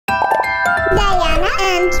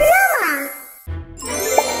and Roma.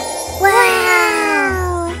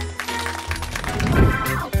 Wow!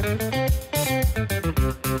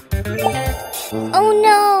 Oh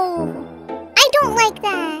no! I don't like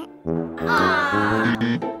that.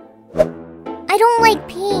 I don't like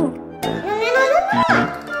pink.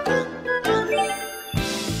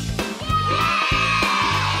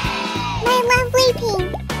 My lovely pink.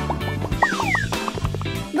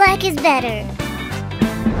 Black is better.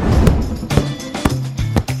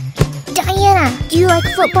 Diana, do you like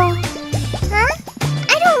football? Huh?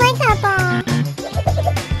 I don't like that ball.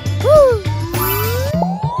 Woo!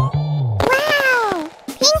 Wow!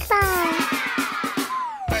 Pink ball!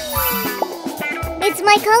 It's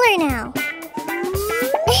my color now.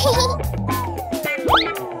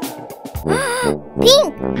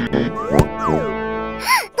 Pink!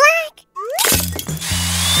 Black!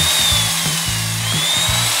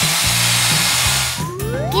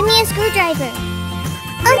 Give me a screwdriver.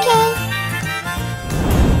 Okay.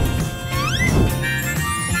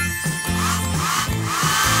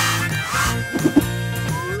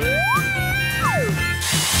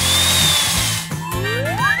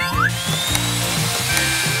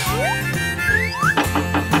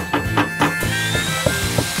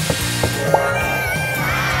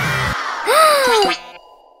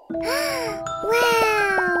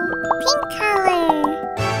 Wow! Pink color.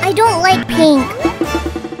 I don't like pink.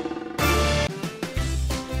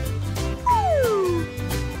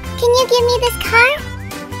 Can you give me this car?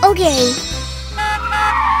 Okay.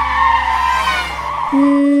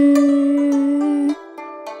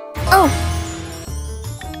 Oh.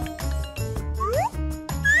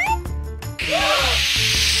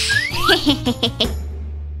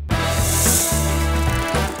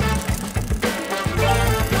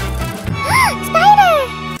 Spider!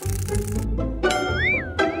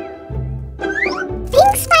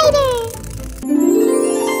 Pink spider!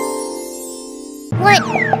 What?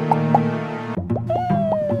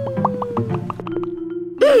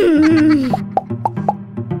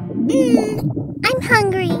 I'm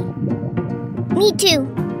hungry. Me too.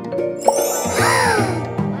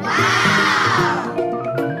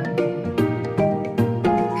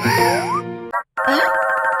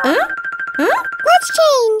 Let's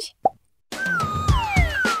change.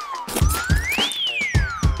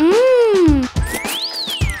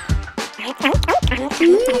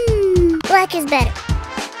 Black is better.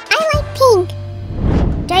 I like pink.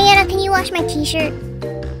 Diana, can you wash my t-shirt?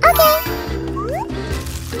 Okay.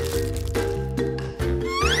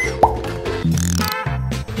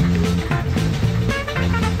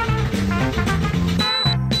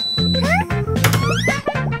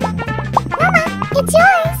 Mama, it's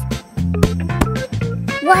yours.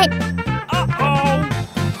 What? Uh-oh.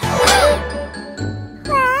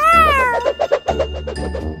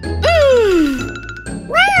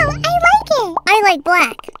 Wow, I like it. I like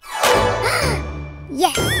black.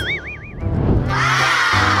 Yes.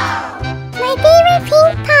 Wow. My favorite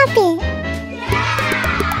pink puppet.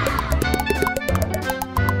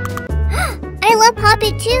 I love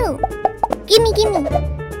puppet too. Gimme.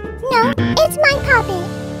 No, it's my puppet.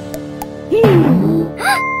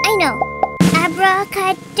 I know.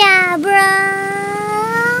 Abracadabra.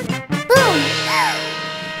 Boom.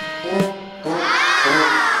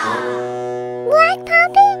 Black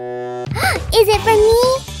puppet? Is it for me?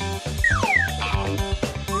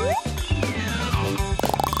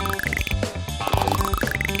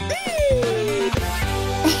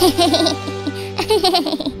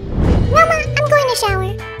 Mama, I'm going to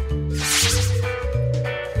shower.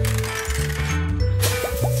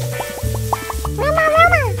 Roma,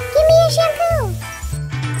 give me a shampoo.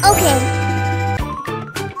 Okay.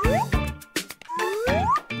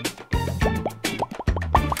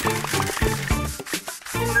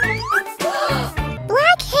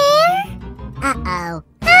 Black hair? Uh-oh.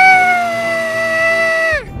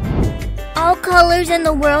 Ah! All colors in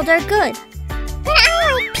the world are good. But I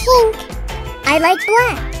like pink. I like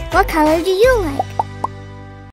black. What color do you like?